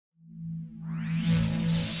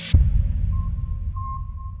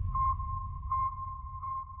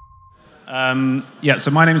Yeah, so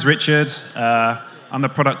my name is Richard. I'm the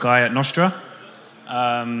product guy at Nostra.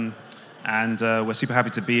 And we're super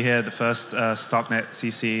happy to be here, the first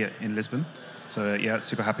StarkNetCC in Lisbon. So yeah,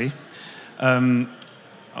 super happy. I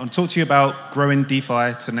want to talk to you about growing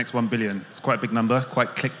DeFi to the next 1 billion. It's quite a big number,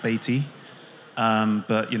 quite clickbaity,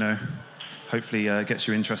 but hopefully gets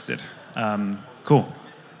you interested. Cool.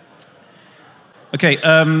 Okay,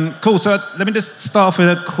 cool. So let me just start off with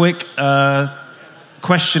a quick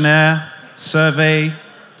questionnaire, survey.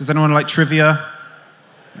 Does anyone like trivia?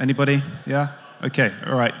 Anybody? Yeah? Okay,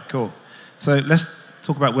 all right, cool. So let's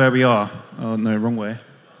talk about where we are. Oh, no, wrong way.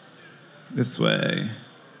 This way.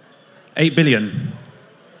 8 billion.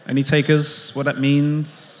 Any takers? What that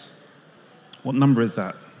means? What number is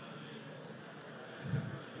that?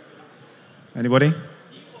 Anybody?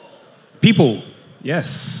 People.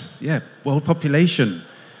 Yes. Yeah. World population.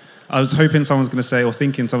 I was hoping someone's going to say, or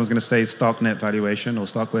thinking someone's going to say StarkNet valuation or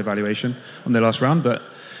Starkware valuation on their last round, but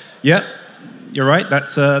yeah, you're right.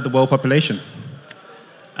 That's the world population.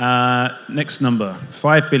 Next number,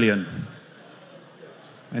 5 billion.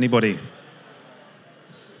 Anybody?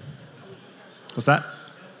 What's that?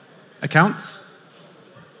 Accounts?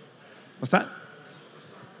 What's that?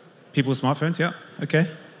 People with smartphones, yeah, okay.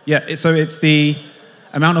 Yeah, so it's the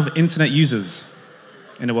amount of internet users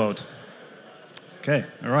in the world. Okay,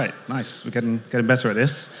 all right, nice. We're getting better at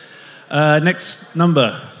this. Next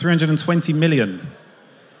number, 320 million.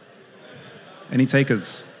 Any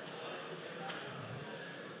takers?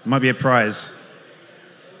 Might be a prize.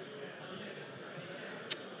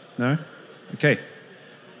 No? Okay.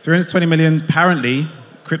 320 million, apparently,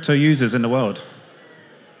 crypto users in the world.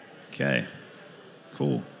 Okay,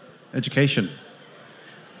 cool. Education.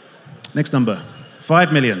 Next number,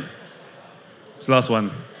 5 million. It's the last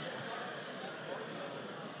one.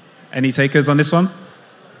 Any takers on this one?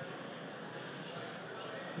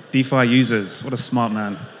 DeFi users, what a smart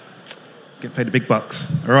man. Get paid the big bucks.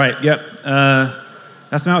 All right, yep.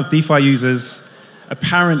 That's the amount of DeFi users,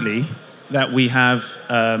 apparently, that we have,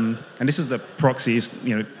 and this is the proxies,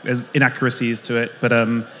 there's inaccuracies to it, but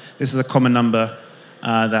this is a common number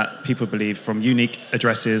that people believe from unique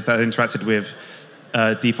addresses that are interacted with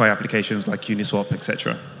DeFi applications like Uniswap,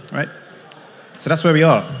 etc. Right? So that's where we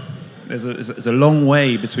are. There's a long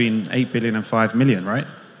way between 8 billion and 5 million, right?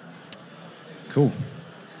 Cool.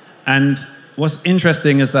 And what's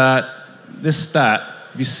interesting is that this stat,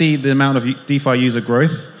 if you see the amount of DeFi user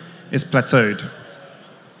growth, is plateaued.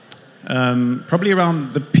 Probably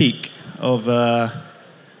around the peak of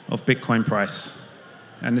Bitcoin price.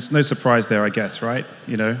 And it's no surprise there, I guess, right?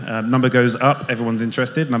 Number goes up, everyone's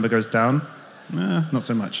interested. Number goes down, not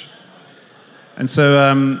so much. And so,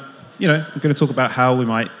 I'm going to talk about how we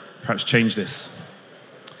might perhaps change this.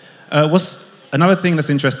 Another thing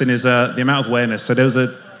that's interesting is the amount of awareness. So there was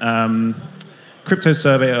a crypto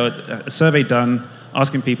survey, or a survey done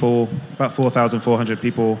asking people, about 4,400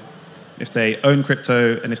 people, if they own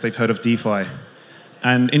crypto and if they've heard of DeFi.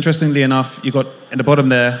 And interestingly enough, you got at the bottom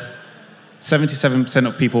there, 77%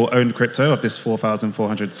 of people owned crypto of this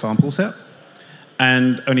 4,400 sample set,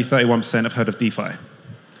 and only 31% have heard of DeFi.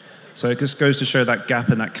 So it just goes to show that gap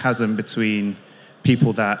and that chasm between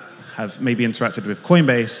people that have maybe interacted with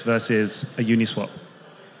Coinbase versus a Uniswap.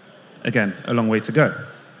 Again, a long way to go.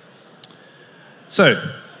 So,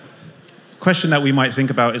 question that we might think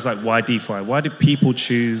about is like, why DeFi? Why do people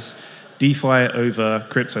choose DeFi over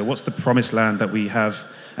crypto? What's the promised land that we have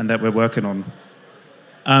and that we're working on?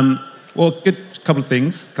 Well, a good couple of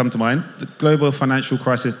things come to mind. The global financial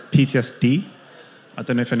crisis, PTSD. I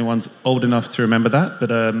don't know if anyone's old enough to remember that,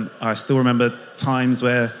 but I still remember times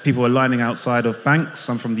where people were lining outside of banks.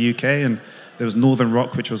 I'm from the UK, and there was Northern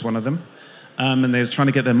Rock, which was one of them, and they was trying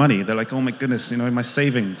to get their money. They're like, oh my goodness, my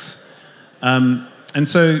savings. And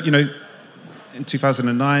so, in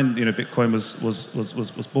 2009, Bitcoin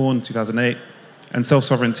was born, 2008, and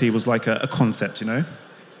self-sovereignty was like a concept,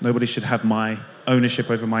 Nobody should have my ownership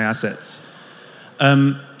over my assets.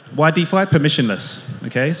 Why DeFi? Permissionless,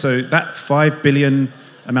 okay? So that 5 billion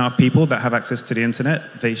amount of people that have access to the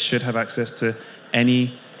internet, they should have access to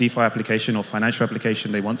any DeFi application or financial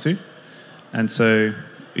application they want to. And so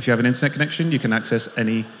if you have an internet connection, you can access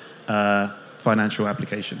any financial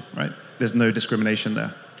application, right? There's no discrimination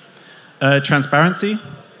there. Transparency.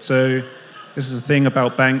 So this is the thing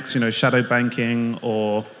about banks, shadow banking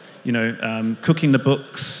or, cooking the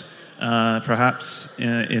books, perhaps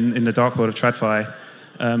in the dark world of TradFi.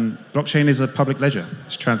 Blockchain is a public ledger.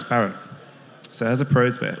 It's transparent. So it has its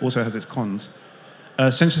pros, but it also has its cons.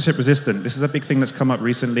 Censorship resistant. This is a big thing that's come up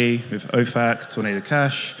recently with OFAC, Tornado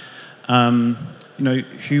Cash.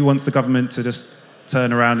 Who wants the government to just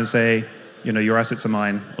turn around and say, your assets are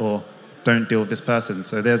mine, or don't deal with this person.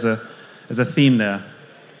 So there's a theme there.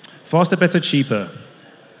 Faster, better, cheaper.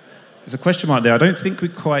 There's a question mark there. I don't think we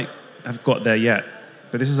quite have got there yet,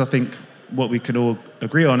 but this is, I think, what we can all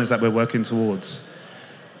agree on is that we're working towards.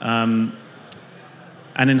 And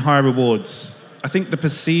in higher rewards, I think the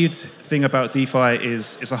perceived thing about DeFi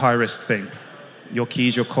is it's a high-risk thing. Your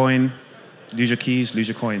keys, your coin, lose your keys, lose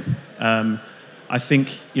your coin. I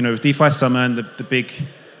think, with DeFi summer and the big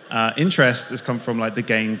interest has come from like the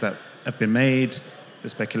gains that have been made, the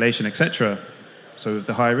speculation, etc. So with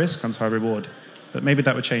the high risk comes high reward. But maybe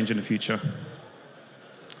that would change in the future.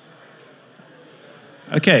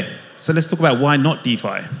 Okay, so let's talk about why not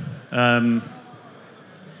DeFi.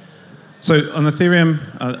 So on Ethereum,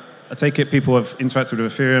 I take it people have interacted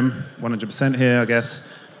with Ethereum 100% here, I guess.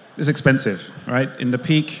 It's expensive, right? In the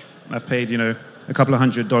peak, I've paid, a couple of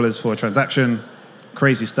 $100 for a transaction.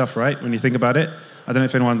 Crazy stuff, right? When you think about it. I don't know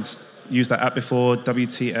if anyone's used that app before,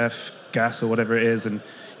 WTF, gas, or whatever it is, and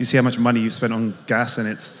you see how much money you've spent on gas, and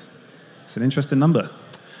it's an interesting number.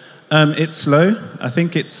 It's slow. I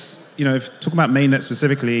think it's, if talking about mainnet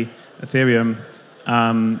specifically, Ethereum,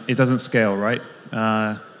 it doesn't scale, right?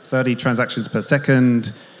 30 transactions per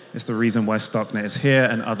second is the reason why StarkNet is here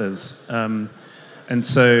and others. And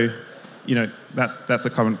so, that's a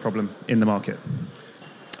common problem in the market.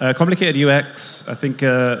 Complicated UX, I think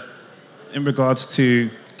in regards to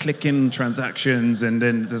clicking transactions and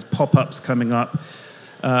then there's pop-ups coming up,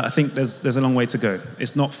 I think there's a long way to go.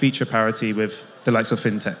 It's not feature parity with the likes of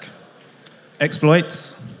fintech.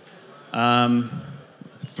 Exploits, 3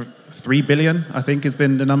 billion, I think, has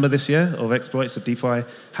been the number this year of exploits, of DeFi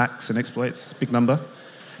hacks and exploits. It's a big number.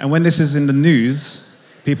 And when this is in the news,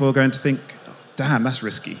 people are going to think, damn, that's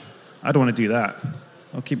risky. I don't want to do that.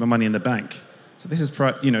 I'll keep my money in the bank. So this is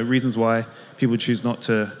reasons why people choose not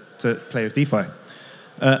to play with DeFi.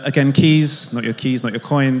 Again, keys, not your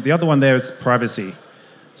coin. The other one there is privacy.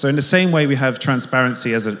 So in the same way we have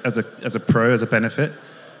transparency as a pro, as a benefit,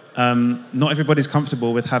 not everybody's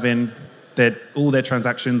comfortable with having all their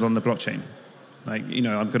transactions on the blockchain. Like,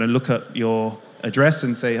 I'm going to look at your address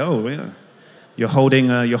and say, oh, yeah, you're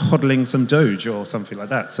hodling some Doge or something like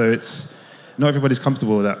that. So not everybody's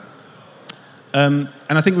comfortable with that. And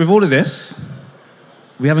I think with all of this,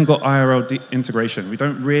 we haven't got IRL integration. We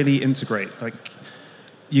don't really integrate. Like,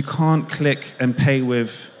 you can't click and pay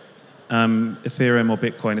with Ethereum or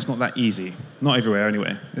Bitcoin. It's not that easy. Not everywhere,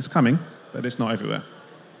 anyway. It's coming, but it's not everywhere.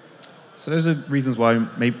 So those are reasons why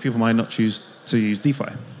maybe people might not choose to use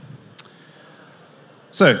DeFi.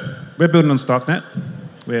 So we're building on StarkNet.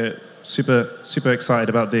 We're super, super excited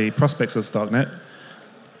about the prospects of StarkNet.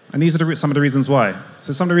 And these are some of the reasons why.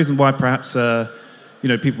 So some of the reasons why perhaps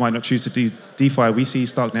people might not choose to do DeFi, we see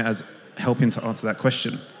StarkNet as helping to answer that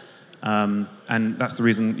question. And that's the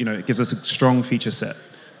reason, it gives us a strong feature set.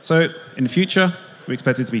 So in the future, we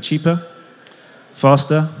expect it to be cheaper,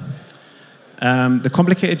 faster. The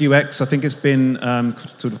complicated UX, I think, has been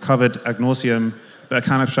sort of covered ad nauseum, but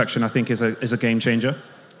account abstraction, I think, is a game changer,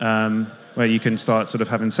 where you can start sort of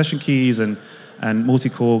having session keys and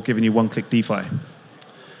multi-core giving you one-click DeFi.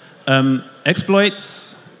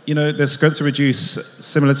 Exploits, there's scope to reduce,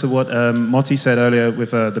 similar to what Motti said earlier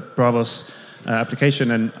with the Bravos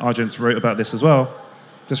application, and Argent wrote about this as well,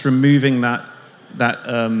 just removing that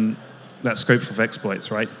scope of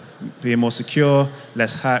exploits, right? Being more secure,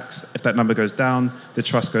 less hacks. If that number goes down, the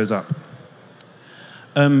trust goes up.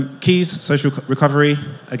 Keys, social recovery.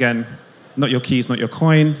 Again, not your keys, not your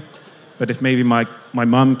coin. But if maybe my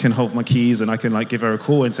mum can hold my keys and I can give her a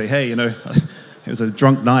call and say, hey, it was a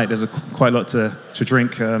drunk night. There's quite a lot to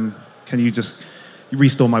drink. Can you just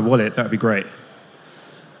restore my wallet? That would be great.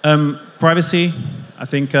 Privacy. I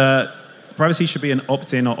think privacy should be an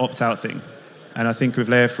opt-in or opt-out thing. And I think with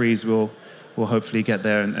layer 3s, we'll hopefully get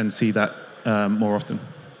there and see that more often.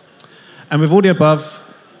 And with all the above,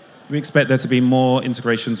 we expect there to be more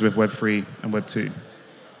integrations with Web3 and Web2.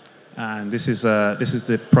 And this is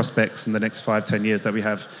the prospects in the next 5-10 years that we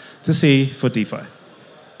have to see for DeFi.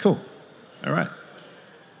 Cool. All right.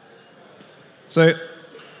 So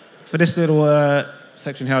for this little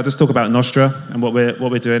section here, I'll just talk about Nostra and what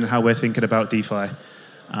we're doing and how we're thinking about DeFi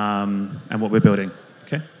and what we're building.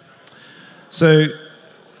 Okay. So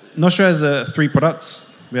Nostra has 3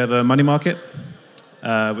 products. We have a money market.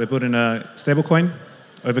 We're building a stablecoin,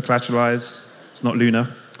 over-collateralized. It's not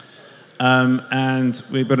Luna. And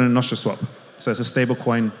we're building a Nostra swap. So it's a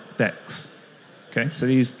stablecoin DEX. Okay, so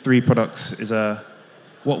these 3 products is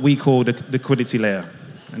what we call the liquidity layer.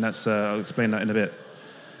 And that's I'll explain that in a bit.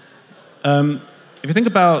 If you think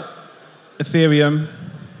about Ethereum,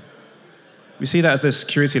 we see that as the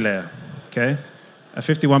security layer. Okay, a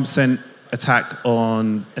 51% attack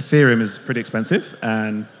on Ethereum is pretty expensive,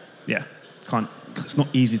 and yeah, it's not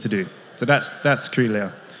easy to do. So that's security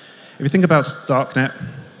layer. If you think about StarkNet,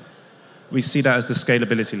 we see that as the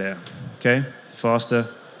scalability layer. Okay, faster,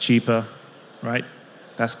 cheaper, right?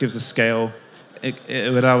 That gives us scale.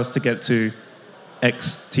 It would allow us to get to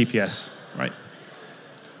X TPS, right?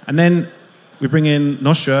 And then we bring in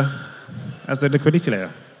Nostra as the liquidity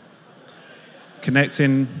layer,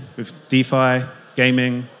 connecting with DeFi,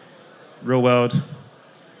 gaming, real world,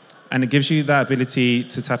 and it gives you that ability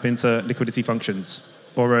to tap into liquidity functions,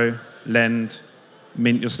 borrow, lend,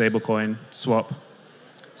 mint your stablecoin, swap.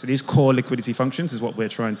 So these core liquidity functions is what we're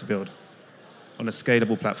trying to build on a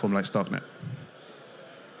scalable platform like StarkNet.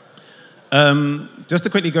 Just to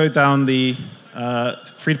quickly go down the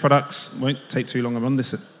free products, won't take too long on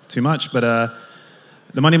this too much, but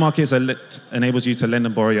the money market enables you to lend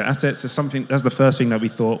and borrow your assets. That's the first thing that we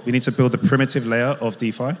thought. We need to build the primitive layer of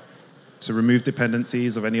DeFi to remove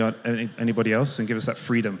dependencies of anybody else and give us that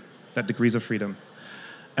freedom, that degrees of freedom.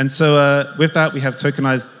 And so with that, we have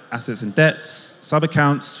tokenized assets and debts,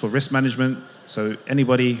 sub-accounts for risk management. So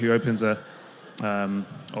anybody who opens or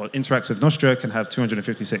interacts with Nostra can have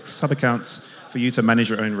 256 sub-accounts for you to manage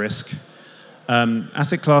your own risk.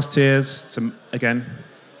 Asset class tiers to, again,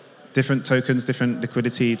 different tokens, different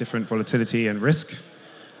liquidity, different volatility and risk.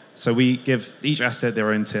 So we give each asset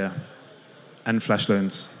their own tier and flash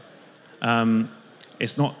loans.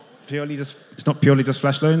 It's not purely just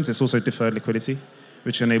flash loans, it's also deferred liquidity,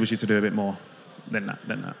 which enables you to do a bit more than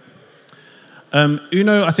that.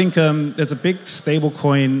 Uno, I think there's a big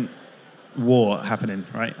stablecoin war happening,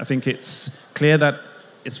 right? I think it's clear that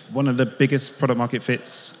it's one of the biggest product market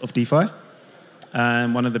fits of DeFi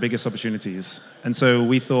and one of the biggest opportunities. And so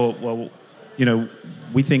we thought, well,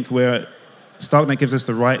 we think StarkNet gives us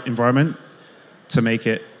the right environment to make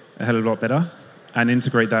it a hell of a lot better and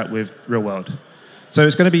integrate that with real world. So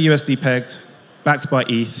it's going to be USD pegged, backed by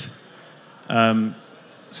ETH,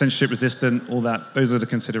 censorship resistant, all that. Those are the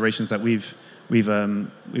considerations that we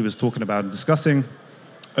was talking about and discussing.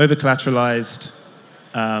 Over collateralized,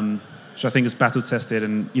 which I think is battle tested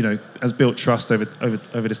and has built trust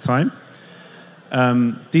over this time.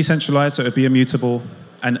 Decentralized, so it would be immutable,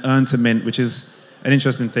 and earn to mint, which is an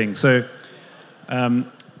interesting thing. So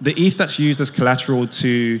the ETH that's used as collateral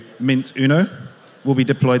to mint Uno will be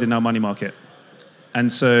deployed in our money market. And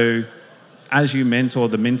so as you mint, or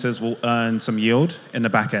the minters will earn some yield in the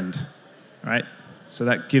back end, right? So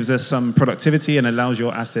that gives us some productivity and allows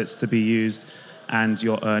your assets to be used and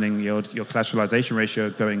your earning yield, your collateralization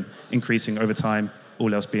ratio increasing over time,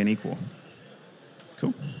 all else being equal.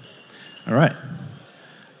 Cool. All right.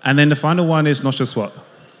 And then the final one is Nostra Swap.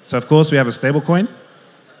 So of course we have a stablecoin.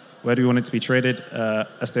 Where do we want it to be traded? A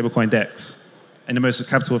stablecoin DEX in the most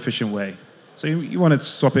capital efficient way. So you want to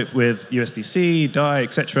swap it with USDC, DAI,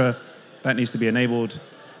 etc. That needs to be enabled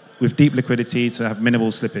with deep liquidity to have minimal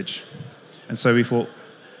slippage. And so we thought,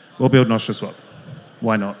 we'll build Nostra Swap.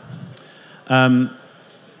 Why not? And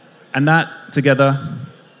that together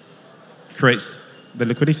creates the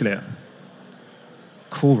liquidity layer.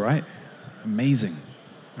 Cool, right? Amazing.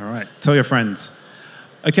 All right, tell your friends.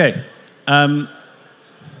 Okay,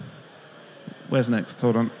 where's next?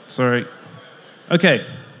 Hold on, sorry. Okay,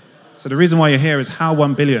 so the reason why you're here is how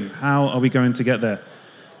 1 billion? How are we going to get there?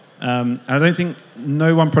 And I don't think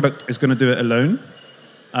no one product is going to do it alone.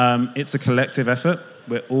 It's a collective effort.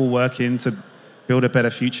 We're all working to build a better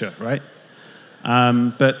future, right?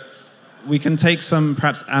 But we can take some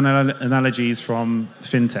perhaps analogies from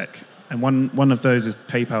fintech. And one of those is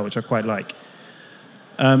PayPal, which I quite like.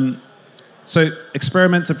 So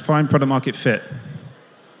experiment to find product market fit.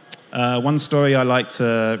 One story I like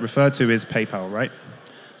to refer to is PayPal, right?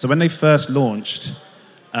 So when they first launched,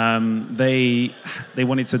 they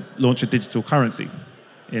wanted to launch a digital currency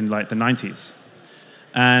in like the 90s.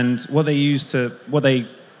 And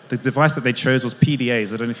the device that they chose was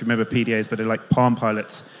PDAs. I don't know if you remember PDAs, but they're like Palm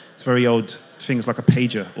Pilots. It's very old things, like a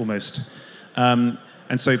pager almost. And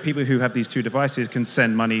so people who have these two devices can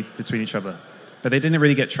send money between each other. But they didn't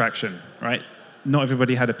really get traction, right? Not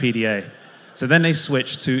everybody had a PDA. So then they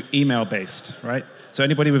switched to email-based, right? So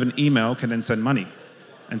anybody with an email can then send money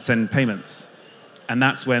and send payments. And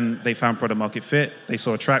that's when they found product market fit, they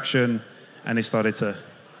saw traction, and they started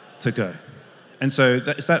to go. And so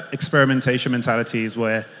it's that experimentation mentality is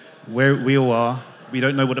where we all are. We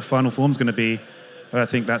don't know what the final form's going to be, but I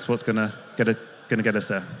think that's what's going to get us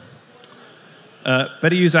there.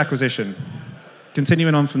 Better user acquisition.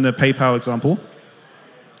 Continuing on from the PayPal example.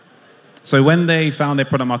 So when they found their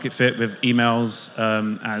product market fit with emails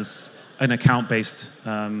as an account-based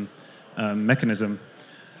mechanism,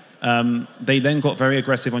 they then got very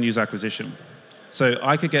aggressive on user acquisition. So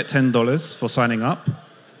I could get $10 for signing up,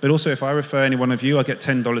 but also if I refer any one of you, I get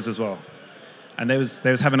 $10 as well. And they was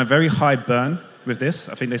having a very high burn with this.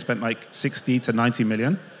 I think they spent like 60 to 90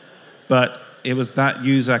 million, but it was that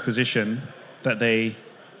user acquisition that they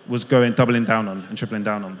was doubling down on and tripling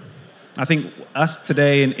down on. I think us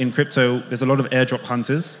today in crypto, there's a lot of airdrop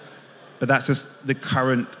hunters, but that's just the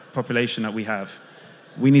current population that we have.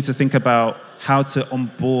 We need to think about how to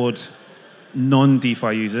onboard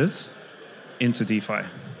non-DeFi users into DeFi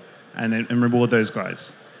and reward those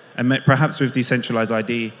guys. And perhaps with decentralized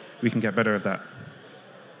ID, we can get better at that.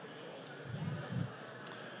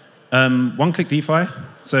 One-click DeFi.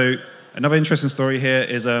 So another interesting story here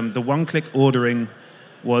is the one-click ordering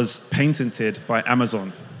was patented by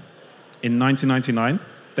Amazon. In 1999,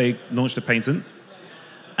 they launched a patent,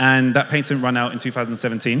 and that patent ran out in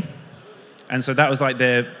 2017. And so that was like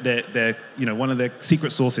their one of their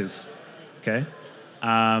secret sources, okay?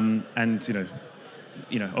 And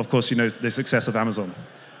of course, the success of Amazon.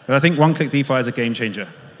 But I think one-click DeFi is a game changer.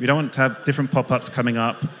 We don't want to have different pop-ups coming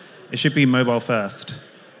up. It should be mobile first.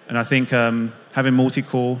 And I think having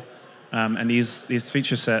multi-core and these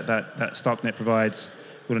feature set that StarkNet provides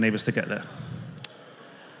will enable us to get there.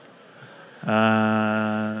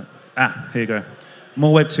 Here you go.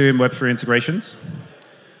 More Web 2 and Web 3 integrations.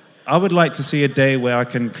 I would like to see a day where I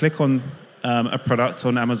can click on a product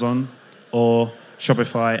on Amazon or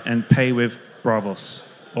Shopify and pay with Bravos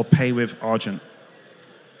or pay with Argent.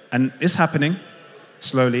 And it's happening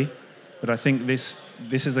slowly, but I think this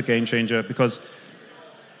is a game changer because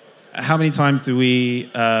how many times do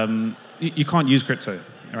we, you can't use crypto,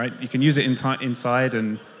 all right? You can use it inside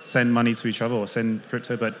and send money to each other or send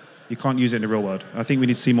crypto, but you can't use it in the real world. I think we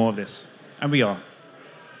need to see more of this, and we are.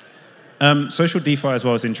 Social DeFi as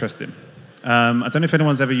well is interesting. I don't know if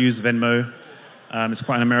anyone's ever used Venmo. It's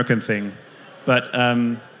quite an American thing. But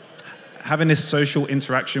having this social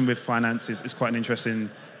interaction with finance is quite an interesting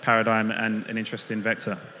paradigm and an interesting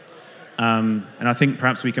vector. And I think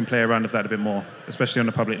perhaps we can play around with that a bit more, especially on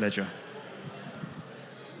the public ledger.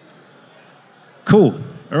 Cool.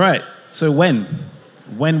 All right. So when?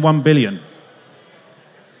 When 1 billion?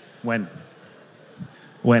 When?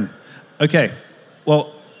 Okay.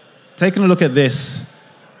 Well, taking a look at this,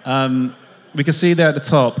 we can see there at the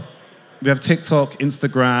top, we have TikTok,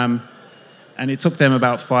 Instagram, and it took them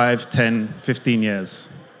about 5, 10, 15 years,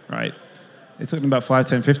 right? It took them about 5,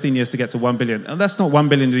 10, 15 years to get to 1 billion. And that's not 1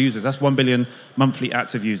 billion users, that's 1 billion monthly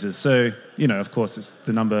active users. So, of course,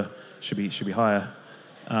 the number should be higher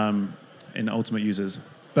in ultimate users.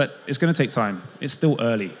 But it's going to take time. It's still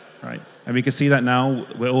early, right? And we can see that now.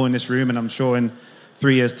 We're all in this room, and I'm sure in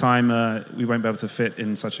 3 years' time, we won't be able to fit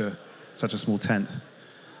in such a small tent.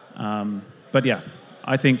 But yeah,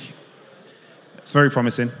 I think it's very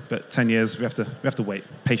promising, but 10 years, we have to wait.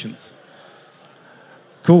 Patience.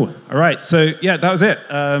 Cool. All right. So yeah, that was it.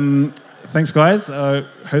 Thanks, guys.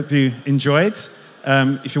 Hope you enjoyed.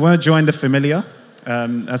 If you want to join the Familiar,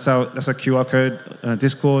 that's our QR code,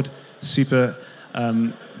 Discord. Super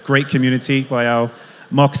great community by our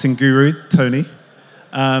marketing guru, Tony.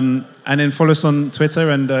 And then follow us on Twitter.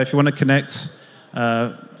 And if you want to connect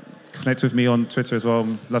with me on Twitter as well.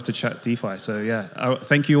 I'd love to chat DeFi. So yeah,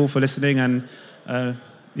 thank you all for listening. And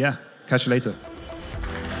yeah, catch you later.